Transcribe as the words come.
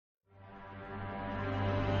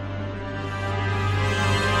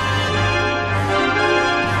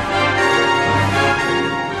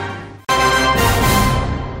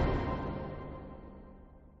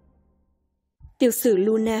Tiểu sử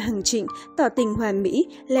Luna Hằng Trịnh tỏ tình hoàn mỹ,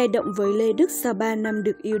 lay động với Lê Đức sau 3 năm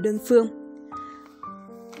được yêu đơn phương.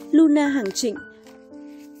 Luna Hằng Trịnh,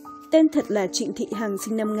 tên thật là Trịnh Thị Hằng,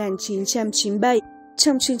 sinh năm 1997.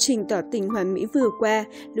 Trong chương trình tỏ tình hoàn mỹ vừa qua,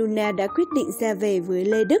 Luna đã quyết định ra về với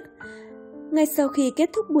Lê Đức. Ngay sau khi kết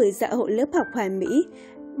thúc buổi dạ hội lớp học hoàn mỹ,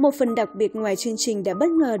 một phần đặc biệt ngoài chương trình đã bất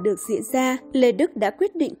ngờ được diễn ra. Lê Đức đã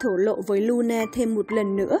quyết định thổ lộ với Luna thêm một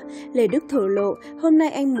lần nữa. Lê Đức thổ lộ, hôm nay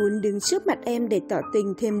anh muốn đứng trước mặt em để tỏ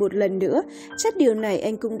tình thêm một lần nữa. Chắc điều này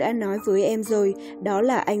anh cũng đã nói với em rồi, đó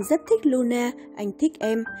là anh rất thích Luna, anh thích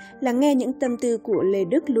em. Lắng nghe những tâm tư của Lê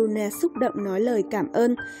Đức, Luna xúc động nói lời cảm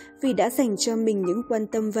ơn vì đã dành cho mình những quan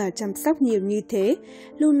tâm và chăm sóc nhiều như thế.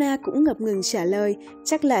 Luna cũng ngập ngừng trả lời,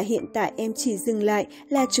 chắc là hiện tại em chỉ dừng lại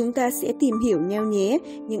là chúng ta sẽ tìm hiểu nhau nhé,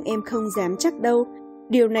 nhưng em không dám chắc đâu.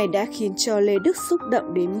 Điều này đã khiến cho Lê Đức xúc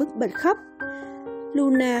động đến mức bật khóc.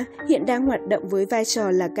 Luna hiện đang hoạt động với vai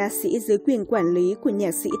trò là ca sĩ dưới quyền quản lý của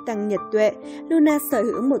nhạc sĩ Tăng Nhật Tuệ. Luna sở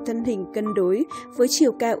hữu một thân hình cân đối với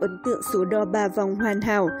chiều cao ấn tượng, số đo 3 vòng hoàn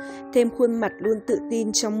hảo, thêm khuôn mặt luôn tự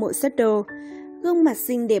tin trong mỗi set đồ. Gương mặt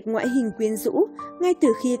xinh đẹp, ngoại hình quyến rũ, ngay từ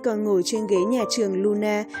khi còn ngồi trên ghế nhà trường,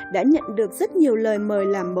 Luna đã nhận được rất nhiều lời mời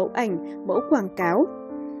làm mẫu ảnh, mẫu quảng cáo.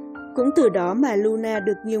 Cũng từ đó mà Luna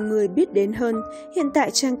được nhiều người biết đến hơn. Hiện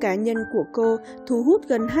tại trang cá nhân của cô thu hút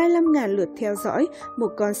gần 25.000 lượt theo dõi,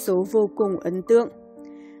 một con số vô cùng ấn tượng.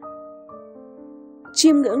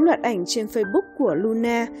 Chiêm ngưỡng loạt ảnh trên Facebook của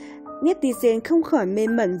Luna, netizen không khỏi mê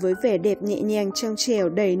mẩn với vẻ đẹp nhẹ nhàng trong trẻo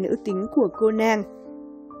đầy nữ tính của cô nàng.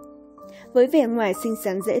 Với vẻ ngoài xinh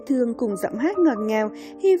xắn dễ thương cùng giọng hát ngọt ngào,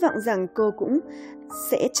 hy vọng rằng cô cũng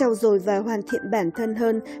sẽ trau dồi và hoàn thiện bản thân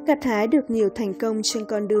hơn, gặt hái được nhiều thành công trên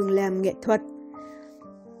con đường làm nghệ thuật.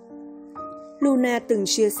 Luna từng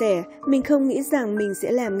chia sẻ, mình không nghĩ rằng mình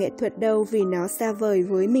sẽ làm nghệ thuật đâu vì nó xa vời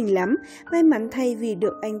với mình lắm. May mắn thay vì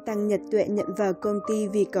được anh Tăng Nhật Tuệ nhận vào công ty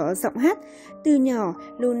vì có giọng hát. Từ nhỏ,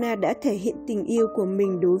 Luna đã thể hiện tình yêu của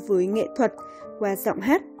mình đối với nghệ thuật qua giọng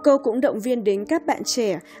hát. Cô cũng động viên đến các bạn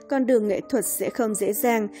trẻ, con đường nghệ thuật sẽ không dễ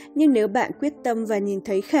dàng, nhưng nếu bạn quyết tâm và nhìn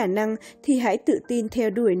thấy khả năng thì hãy tự tin theo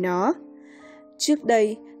đuổi nó. Trước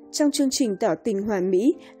đây, trong chương trình tỏ tình hoàn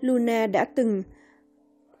mỹ, Luna đã từng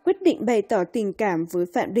quyết định bày tỏ tình cảm với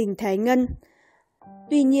Phạm Đình Thái Ngân.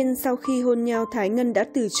 Tuy nhiên, sau khi hôn nhau, Thái Ngân đã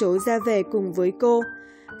từ chối ra về cùng với cô.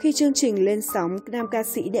 Khi chương trình lên sóng, nam ca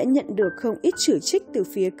sĩ đã nhận được không ít chỉ trích từ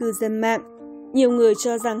phía cư dân mạng. Nhiều người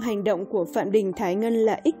cho rằng hành động của Phạm Đình Thái Ngân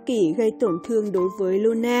là ích kỷ, gây tổn thương đối với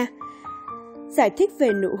Luna. Giải thích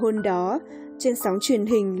về nụ hôn đó, trên sóng truyền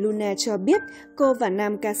hình, Luna cho biết cô và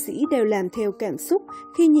nam ca sĩ đều làm theo cảm xúc.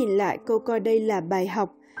 Khi nhìn lại, cô coi đây là bài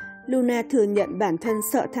học. Luna thừa nhận bản thân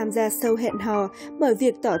sợ tham gia show hẹn hò bởi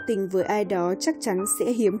việc tỏ tình với ai đó chắc chắn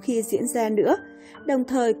sẽ hiếm khi diễn ra nữa. Đồng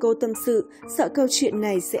thời cô tâm sự sợ câu chuyện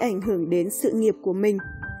này sẽ ảnh hưởng đến sự nghiệp của mình.